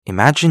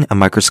Imagine a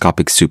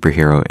microscopic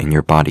superhero in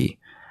your body,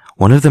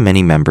 one of the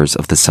many members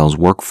of the cell's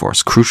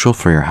workforce crucial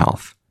for your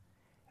health.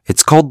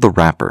 It's called the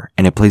WrappER,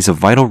 and it plays a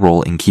vital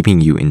role in keeping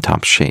you in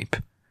top shape.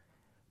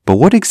 But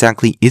what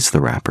exactly is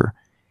the WrappER?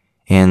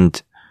 And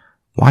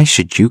why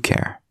should you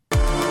care?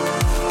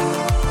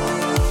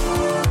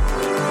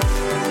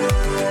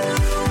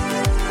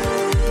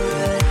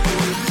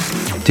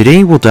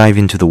 Today we'll dive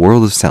into the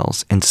world of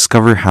cells and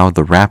discover how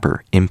the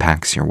WrappER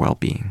impacts your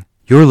well-being.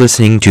 You're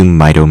listening to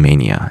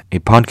Mitomania, a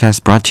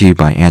podcast brought to you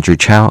by Andrew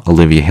Chow,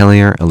 Olivia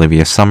Hillier,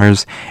 Olivia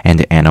Summers,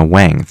 and Anna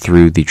Wang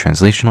through the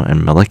Translational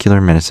and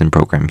Molecular Medicine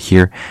program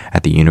here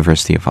at the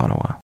University of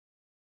Ottawa.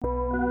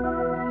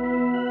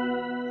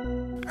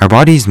 Our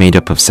body is made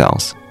up of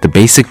cells, the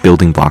basic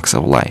building blocks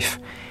of life.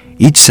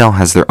 Each cell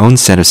has their own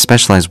set of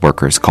specialized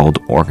workers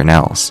called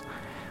organelles.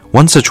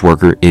 One such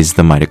worker is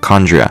the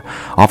mitochondria,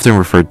 often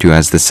referred to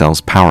as the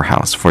cell's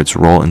powerhouse for its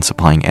role in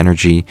supplying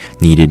energy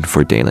needed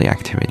for daily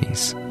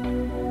activities.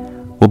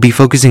 We'll be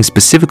focusing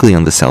specifically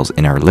on the cells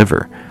in our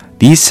liver.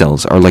 These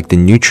cells are like the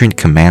nutrient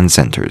command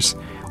centers,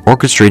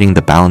 orchestrating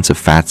the balance of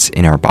fats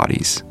in our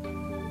bodies.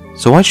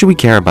 So why should we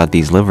care about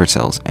these liver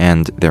cells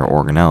and their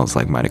organelles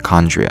like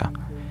mitochondria?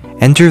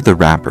 Enter the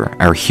WrappER,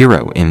 our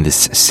hero in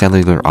this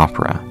cellular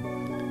opera.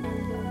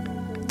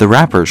 The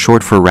WrappER,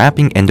 short for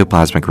wrapping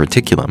endoplasmic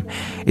reticulum,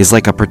 is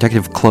like a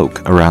protective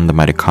cloak around the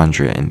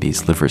mitochondria in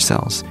these liver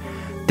cells.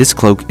 This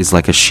cloak is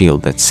like a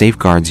shield that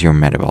safeguards your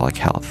metabolic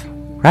health.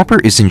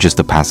 WrappER isn't just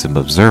a passive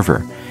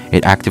observer,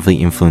 it actively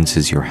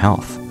influences your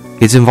health.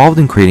 It's involved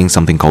in creating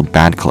something called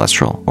bad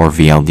cholesterol, or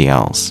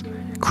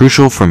VLDLs,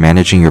 crucial for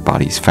managing your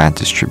body's fat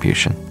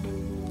distribution.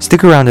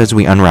 Stick around as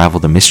we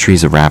unravel the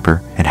mysteries of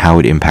WrappER and how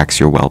it impacts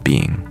your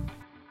well-being.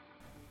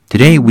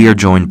 Today we are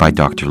joined by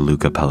Dr.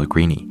 Luca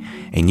Pellegrini,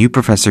 a new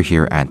professor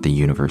here at the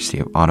University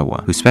of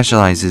Ottawa who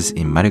specializes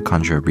in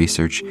mitochondria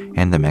research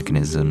and the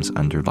mechanisms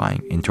underlying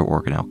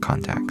interorganelle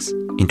contacts.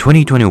 In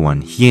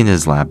 2021, he and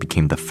his lab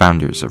became the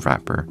founders of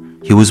WrappER.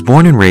 He was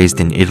born and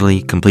raised in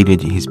Italy,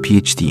 completed his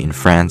PhD in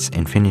France,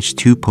 and finished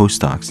 2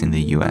 postdocs in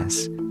the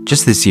US.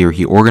 Just this year,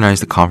 he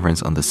organized a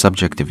conference on the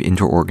subject of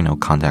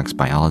interorganelle contacts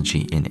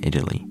biology in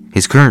Italy.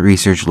 His current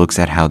research looks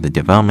at how the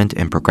development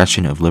and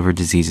progression of liver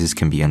diseases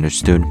can be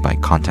understood by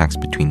contacts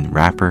between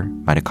WrappER,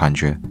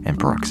 mitochondria, and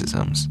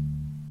peroxisomes.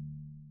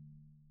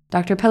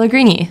 Dr.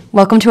 Pellegrini,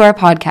 welcome to our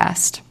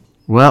podcast.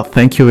 Well,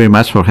 thank you very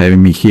much for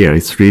having me here.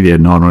 It's really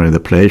an honor and a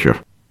pleasure.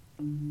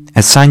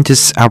 As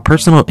scientists, our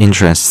personal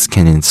interests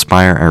can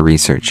inspire our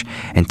research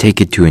and take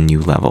it to a new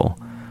level.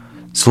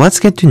 So let's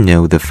get to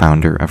know the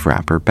founder of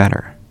WrappER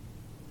better.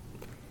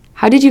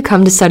 How did you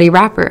come to study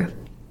WrappER?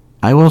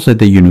 I was at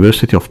the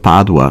University of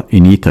Padua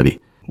in Italy.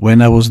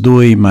 When I was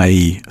doing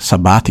my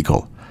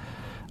sabbatical,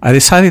 I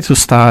decided to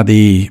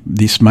study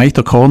these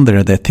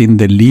mitochondria that in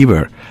the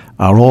liver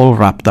are all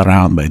wrapped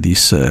around by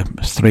this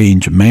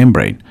strange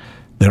membrane,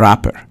 the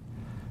WrappER.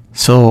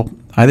 So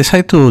I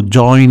decided to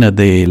join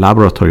the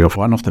laboratory of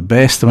one of the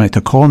best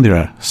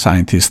mitochondria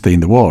scientists in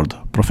the world,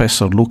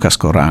 Professor Lucas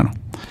Corrano.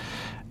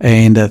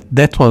 And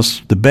that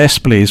was the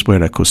best place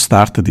where I could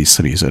start this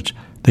research.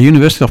 The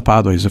University of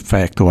Padua is, in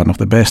fact, one of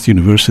the best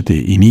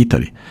universities in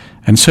Italy,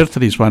 and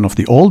certainly is one of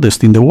the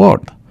oldest in the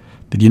world.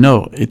 Did you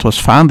know it was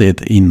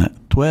founded in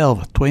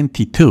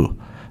 1222?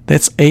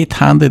 That's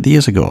 800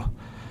 years ago.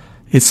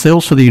 It's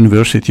also the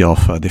university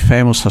of the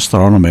famous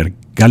astronomer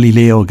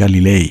Galileo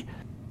Galilei.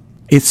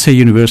 It's a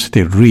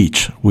university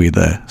rich with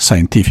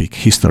scientific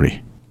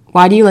history.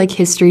 Why do you like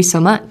history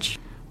so much?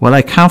 Well,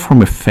 I come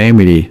from a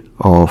family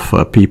of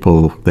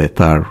people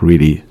that are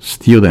really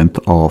students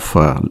of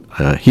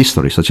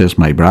history, such as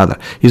my brother.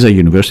 He's a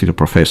university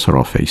professor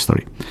of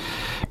history.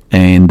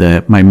 And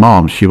my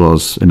mom, she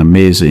was an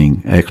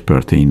amazing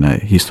expert in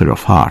history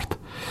of art.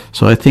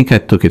 So I think I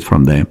took it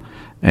from them.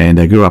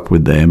 And I grew up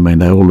with them,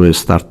 and I always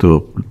start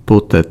to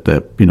put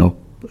that,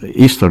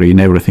 history in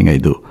everything I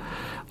do,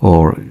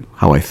 or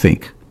how I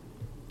think.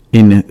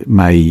 In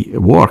my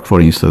work, for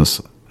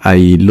instance, I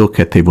look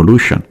at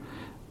evolution.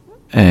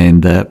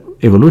 And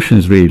evolution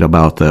is really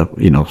about,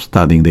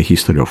 studying the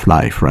history of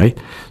life, right?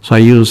 So I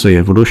use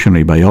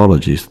evolutionary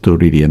biologists to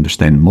really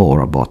understand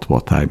more about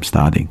what I'm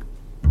studying.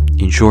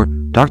 In short,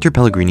 Dr.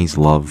 Pellegrini's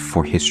love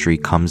for history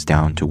comes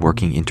down to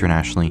working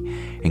internationally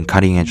in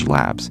cutting-edge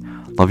labs,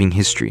 loving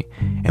history,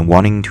 and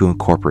wanting to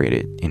incorporate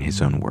it in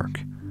his own work.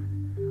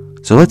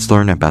 So let's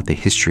learn about the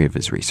history of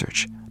his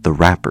research, the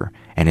WrappER,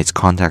 and its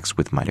contacts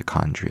with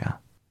mitochondria.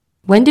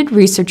 When did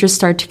researchers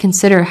start to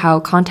consider how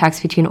contacts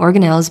between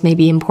organelles may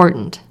be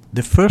important?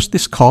 The first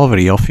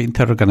discovery of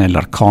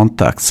interorganellar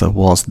contacts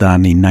was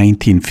done in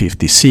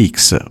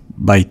 1956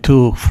 by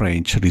 2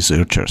 French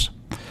researchers.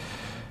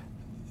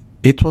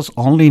 It was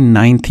only in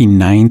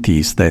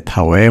 1990s that,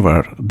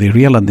 however, the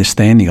real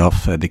understanding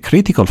of the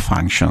critical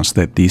functions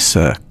that these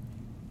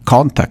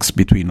contacts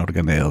between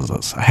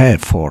organelles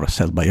have for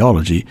cell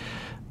biology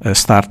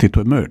started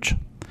to emerge.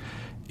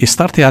 It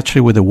started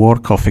actually with the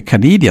work of a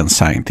Canadian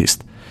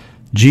scientist,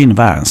 Jean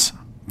Vance,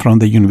 from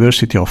the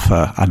University of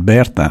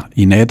Alberta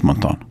in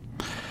Edmonton.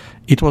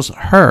 It was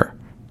her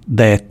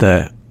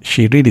that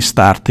she really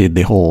started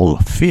the whole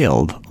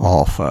field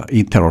of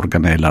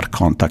interorganellar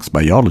contacts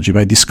biology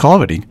by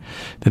discovering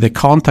that the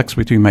contacts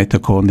between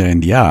mitochondria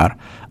and DR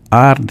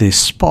are the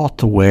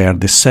spot where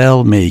the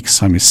cell makes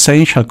some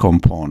essential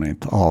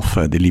component of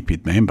the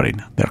lipid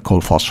membrane. They're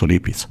called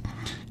phospholipids.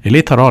 And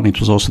later on, it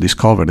was also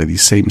discovered that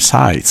these same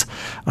sites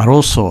are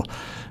also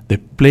the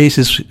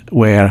places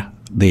where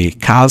the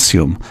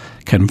calcium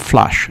can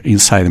flush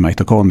inside the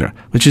mitochondria,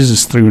 which is an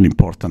extremely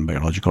important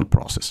biological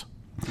process.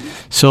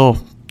 So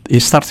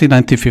it started in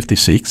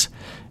 1956.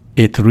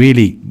 It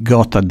really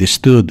got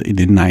understood in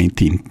the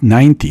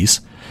 1990s.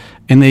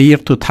 In the year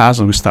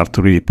 2000, we started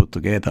to really put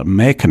together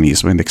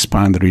mechanism and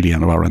expand really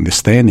on our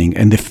understanding,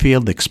 and the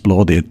field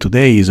exploded.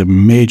 Today is a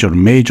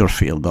major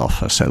field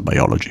of cell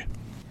biology.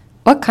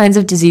 What kinds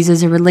of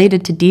diseases are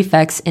related to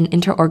defects in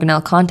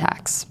interorganelle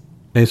contacts?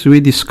 As we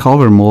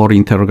discover more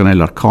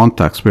interorganellar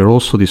contacts, we're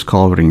also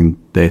discovering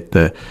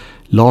that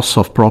loss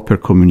of proper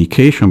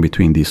communication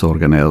between these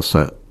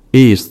organelles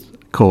is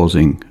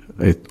causing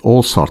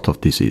all sorts of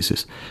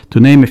diseases. To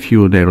name a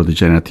few,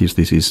 neurodegenerative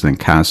diseases and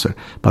cancer,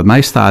 but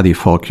my study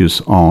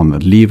focuses on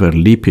liver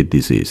lipid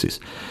diseases.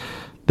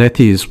 That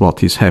is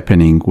what is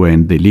happening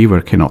when the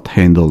liver cannot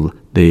handle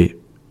the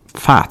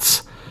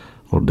fats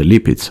or the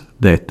lipids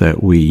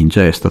that we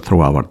ingest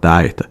through our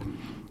diet.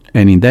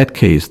 And in that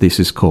case, this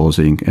is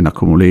causing an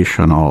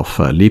accumulation of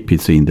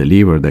lipids in the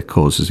liver that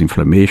causes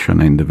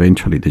inflammation and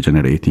eventually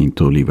degenerating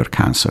into liver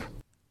cancer.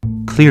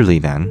 Clearly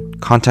then,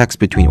 contacts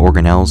between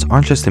organelles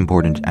aren't just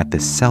important at the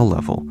cell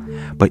level,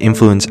 but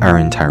influence our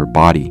entire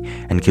body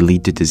and can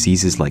lead to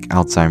diseases like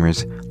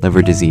Alzheimer's,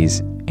 liver disease,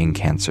 and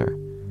cancer.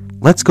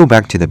 Let's go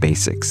back to the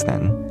basics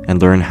then,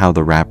 and learn how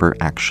the WrappER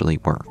actually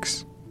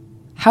works.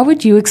 How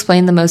would you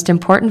explain the most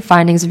important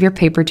findings of your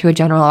paper to a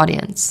general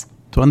audience?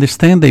 To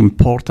understand the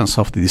importance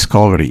of the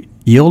discovery,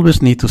 you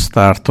always need to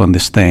start to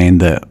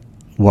understand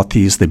what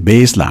is the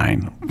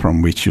baseline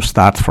from which you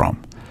start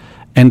from.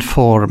 And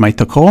for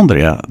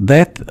mitochondria,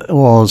 that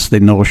was the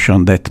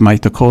notion that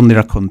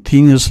mitochondria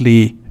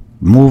continuously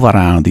move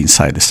around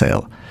inside the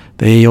cell.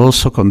 They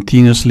also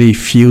continuously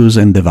fuse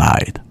and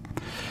divide.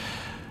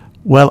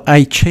 Well,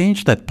 I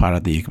changed that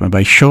paradigm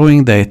by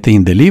showing that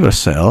in the liver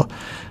cell,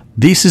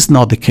 this is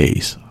not the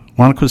case.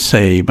 One could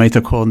say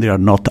mitochondria are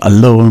not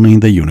alone in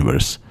the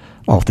universe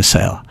of the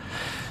cell.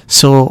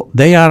 So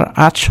they are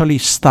actually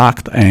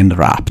stacked and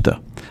wrapped.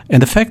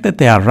 And the fact that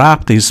they are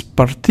wrapped is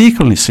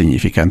particularly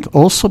significant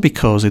also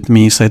because it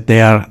means that they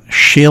are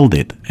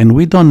shielded, and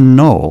we don't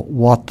know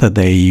what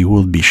they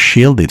will be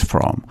shielded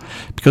from.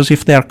 Because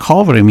if they are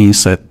covered, it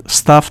means that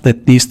stuff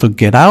that needs to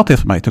get out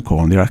of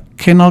mitochondria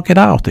cannot get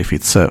out if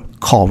it's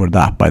covered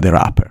up by the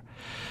WrappER.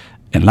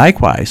 And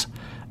likewise,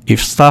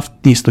 if stuff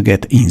needs to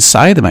get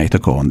inside the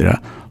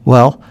mitochondria,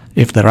 well,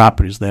 if the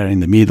WrappER is there in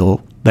the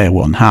middle, that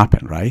won't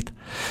happen, right?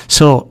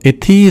 So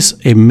it is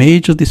a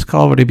major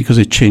discovery because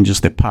it changes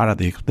the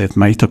paradigm that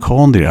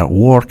mitochondria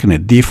work in a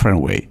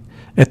different way,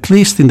 at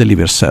least in the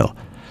liver cell.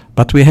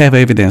 But we have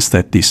evidence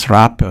that this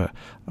WrappER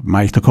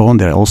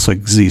mitochondria also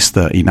exist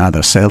in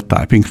other cell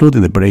types,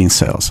 including the brain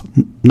cells.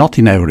 Not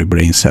in every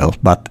brain cell,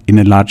 but in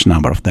a large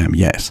number of them,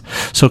 yes.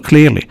 So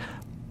clearly,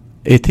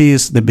 it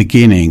is the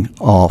beginning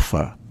of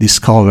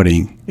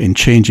discovering and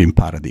changing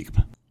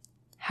paradigm.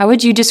 How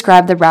would you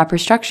describe the WrappER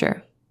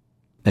structure?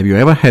 Have you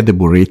ever had a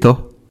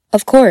burrito?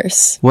 Of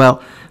course.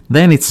 Well,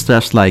 then it's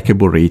just like a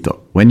burrito.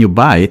 When you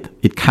buy it,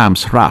 it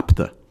comes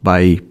wrapped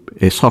by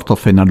a sort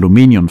of an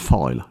aluminum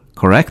foil,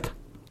 correct?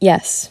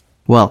 Yes.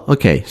 Well,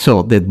 okay,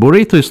 so the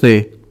burrito is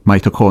the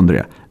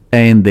mitochondria,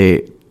 and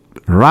the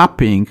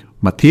wrapping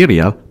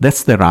material,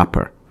 that's the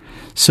WrappER.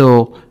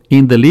 So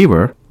in the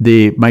liver,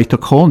 the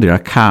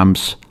mitochondria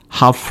comes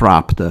half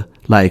wrapped,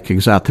 like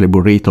exactly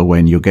burrito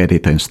when you get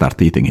it and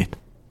start eating it.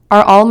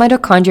 Are all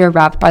mitochondria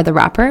wrapped by the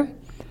WrappER?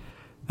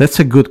 That's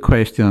a good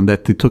question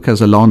that it took us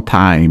a long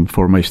time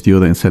for my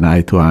students and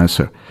I to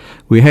answer.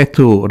 We had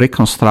to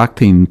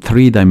reconstruct in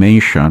 3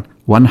 dimensions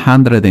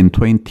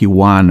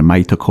 121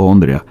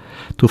 mitochondria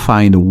to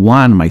find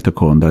one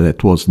mitochondria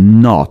that was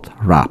not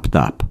wrapped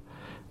up.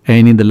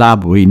 And in the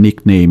lab, we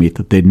nickname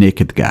it the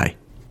naked guy.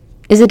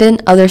 Is it in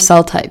other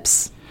cell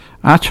types?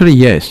 Actually,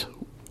 yes.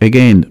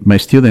 Again, my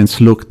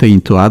students looked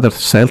into other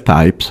cell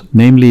types,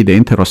 namely the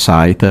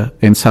enterocyte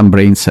and some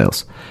brain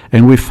cells,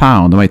 and we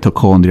found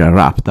mitochondria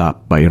wrapped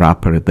up by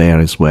WrappER there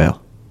as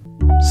well.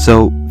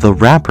 So, the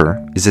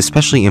WrappER is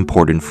especially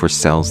important for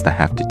cells that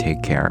have to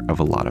take care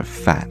of a lot of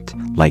fat,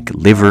 like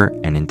liver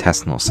and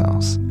intestinal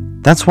cells.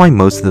 That's why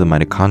most of the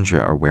mitochondria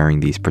are wearing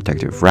these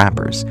protective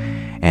wrappers,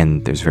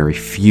 and there's very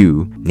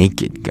few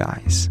naked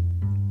guys.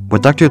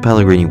 What Dr.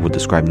 Pellegrini will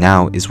describe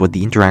now is what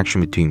the interaction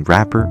between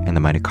WrappER and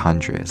the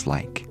mitochondria is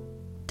like.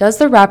 Does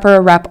the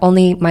WrappER wrap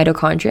only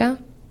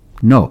mitochondria?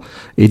 No,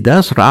 it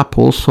does wrap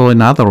also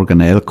another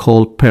organelle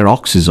called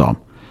peroxisome.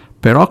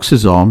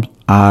 Peroxisomes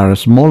are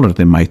smaller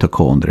than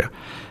mitochondria,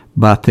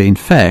 but in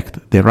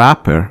fact, the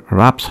WrappER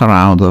wraps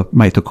around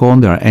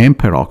mitochondria and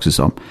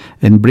peroxisome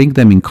and brings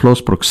them in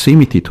close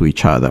proximity to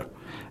each other,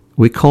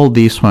 We call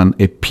this one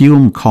a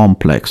PUM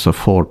complex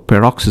for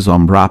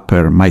peroxisome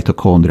wrapper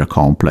mitochondria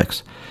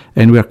complex.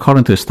 And we are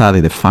currently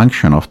studying the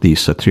function of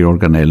this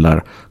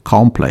three-organellar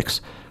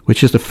complex,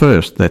 which is the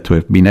first that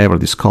we've been ever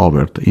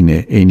discovered in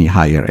any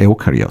higher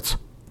eukaryotes.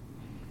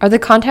 Are the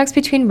contacts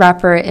between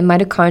WrappER and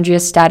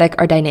mitochondria static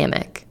or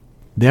dynamic?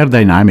 They are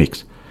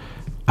dynamics.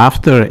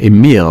 After a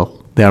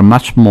meal, there are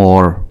much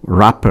more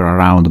WrappER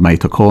around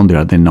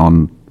mitochondria than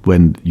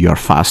when you are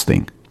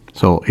fasting.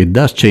 So it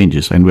does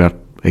changes, and we are,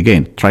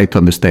 again, trying to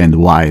understand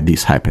why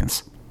this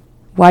happens.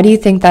 Why do you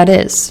think that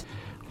is?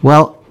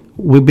 Well,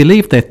 we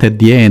believe that at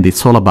the end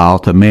it's all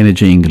about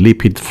managing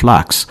lipid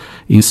flux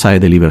inside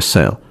the liver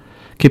cell.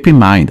 Keep in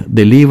mind,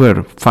 the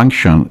liver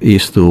function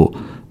is to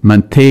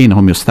maintain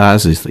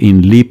homeostasis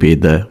in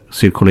lipid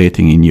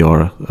circulating in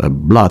your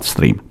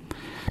bloodstream.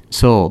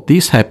 So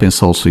this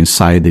happens also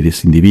inside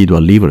this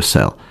individual liver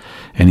cell.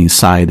 And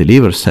inside the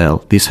liver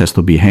cell, this has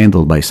to be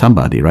handled by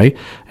somebody, right?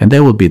 And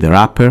that would be the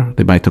WrappER,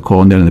 the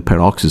mitochondria, and the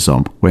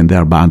peroxisome when they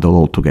are bundled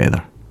all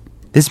together.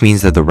 This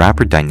means that the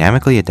WrappER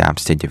dynamically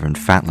adapts to different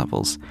fat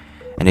levels,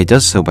 and it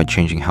does so by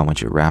changing how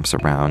much it wraps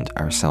around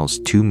our cell's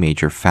two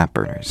major fat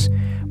burners,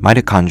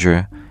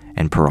 mitochondria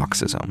and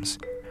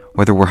peroxisomes.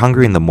 Whether we're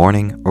hungry in the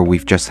morning or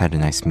we've just had a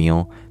nice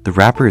meal, the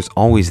WrappER is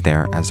always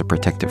there as a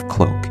protective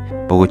cloak,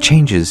 but what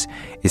changes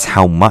is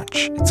how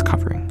much it's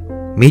covering.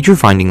 Major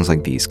findings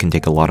like these can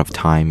take a lot of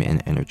time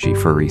and energy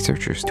for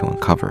researchers to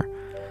uncover.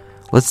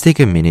 Let's take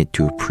a minute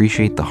to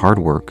appreciate the hard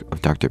work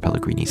of Dr.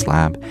 Pellegrini's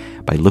lab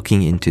by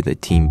looking into the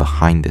team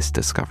behind this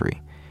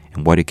discovery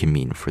and what it can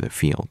mean for the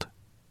field.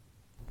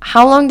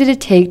 How long did it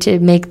take to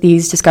make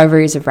these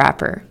discoveries of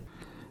WrappER?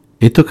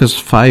 It took us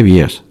 5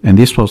 years, and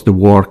this was the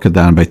work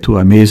done by two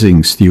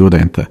amazing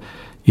students,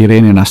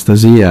 Irene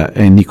Anastasia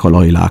and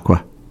Nicolò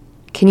Ilacqua.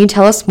 Can you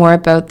tell us more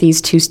about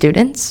these two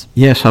students?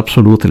 Yes,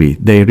 absolutely.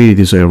 They really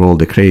deserve all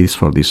the credits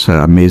for this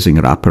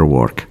amazing WrappER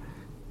work.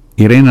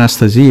 Irene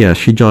Anastasia,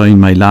 she joined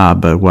my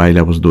lab while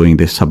I was doing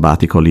the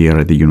sabbatical year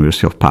at the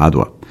University of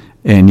Padua.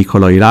 And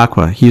Nicolò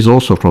Ilacqua, he's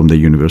also from the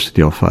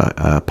University of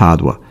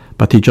Padua,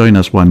 but he joined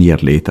us 1 year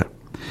later.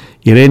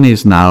 Irene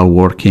is now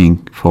working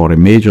for a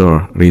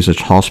major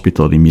research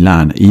hospital in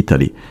Milan,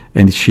 Italy,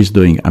 and she's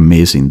doing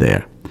amazing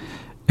there.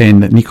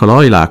 And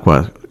Nicolò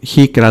Ilacqua,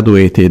 he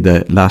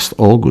graduated last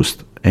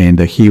August, and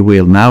he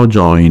will now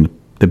join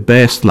the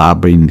best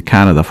lab in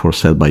Canada for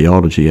cell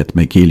biology at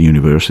McGill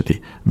University.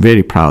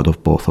 Very proud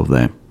of both of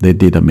them. They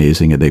did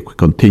amazing, and they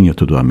continue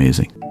to do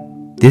amazing.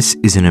 This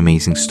is an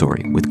amazing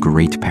story with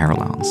great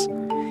parallels.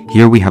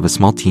 Here we have a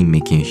small team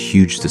making a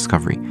huge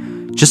discovery,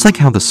 just like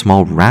how the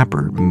small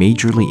WrappER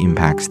majorly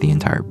impacts the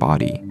entire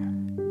body.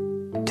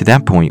 To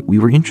that point, we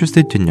were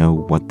interested to know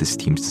what this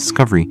team's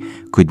discovery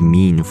could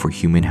mean for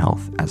human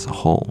health as a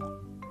whole.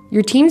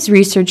 Your team's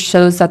research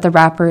shows that the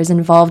WrappER is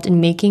involved in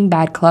making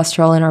bad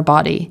cholesterol in our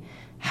body.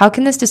 How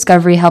can this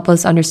discovery help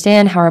us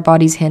understand how our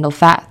bodies handle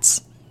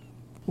fats?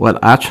 Well,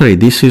 actually,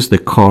 this is the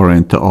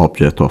current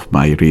object of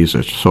my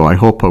research, so I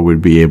hope I will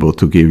be able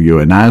to give you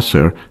an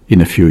answer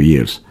in a few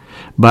years.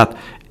 But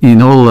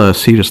in all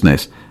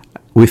seriousness,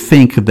 we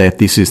think that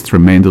this is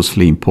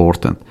tremendously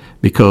important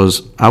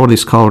because our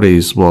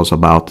discoveries was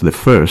about the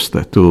first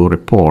to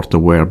report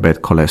where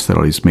bad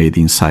cholesterol is made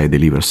inside the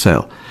liver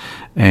cell.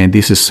 And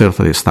this is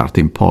certainly a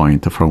starting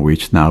point from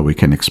which now we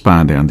can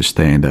expand and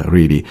understand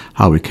really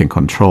how we can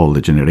control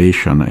the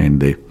generation and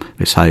the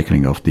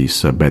recycling of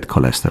this bad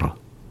cholesterol.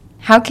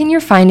 How can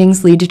your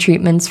findings lead to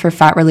treatments for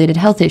fat-related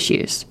health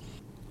issues?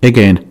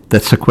 Again,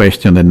 that's a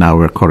question that now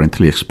we're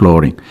currently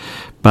exploring.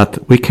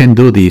 But we can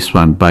do this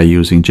one by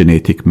using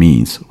genetic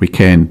means. We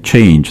can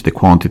change the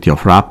quantity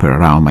of WrappER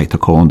around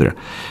mitochondria.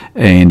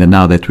 And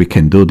now that we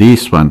can do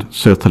this one,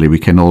 certainly we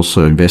can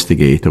also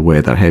investigate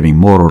whether having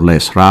more or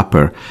less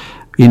WrappER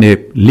in a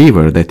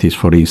liver that is,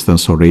 for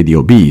instance, already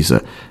obese,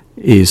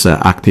 is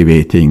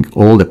activating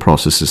all the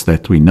processes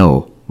that we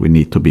know we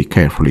need to be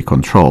carefully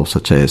controlled,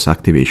 such as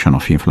activation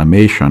of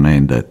inflammation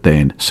and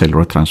then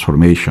cellular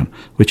transformation,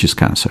 which is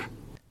cancer.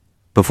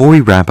 Before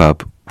we wrap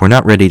up, we're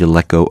not ready to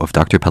let go of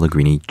Dr.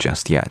 Pellegrini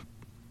just yet.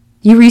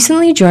 You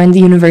recently joined the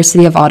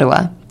University of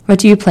Ottawa. What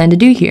do you plan to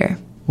do here?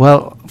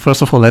 Well,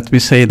 first of all, let me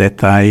say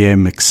that I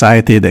am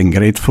excited and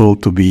grateful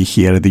to be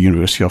here at the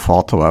University of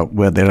Ottawa,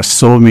 where there are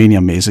so many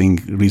amazing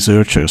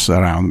researchers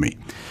around me.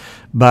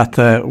 But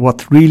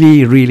what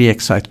really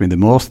excites me the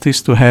most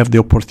is to have the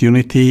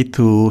opportunity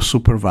to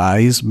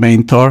supervise,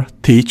 mentor,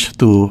 teach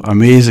to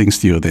amazing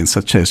students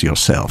such as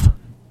yourself.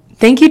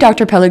 Thank you,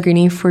 Dr.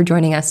 Pellegrini, for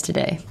joining us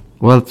today.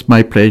 Well, it's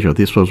my pleasure.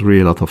 This was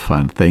really a lot of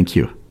fun. Thank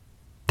you.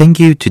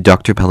 Thank you to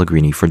Dr.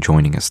 Pellegrini for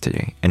joining us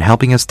today and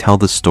helping us tell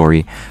the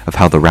story of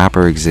how the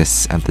WrappER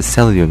exists at the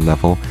cellular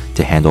level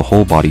to handle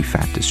whole body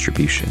fat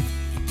distribution.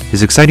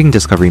 His exciting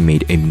discovery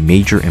made a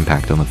major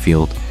impact on the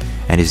field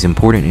and his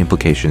important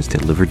implications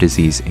to liver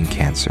disease and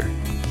cancer.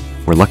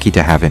 We're lucky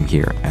to have him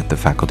here at the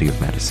Faculty of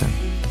Medicine.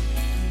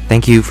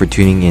 Thank you for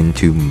tuning in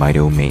to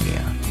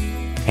Mitomania.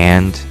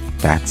 And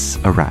that's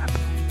a wrap.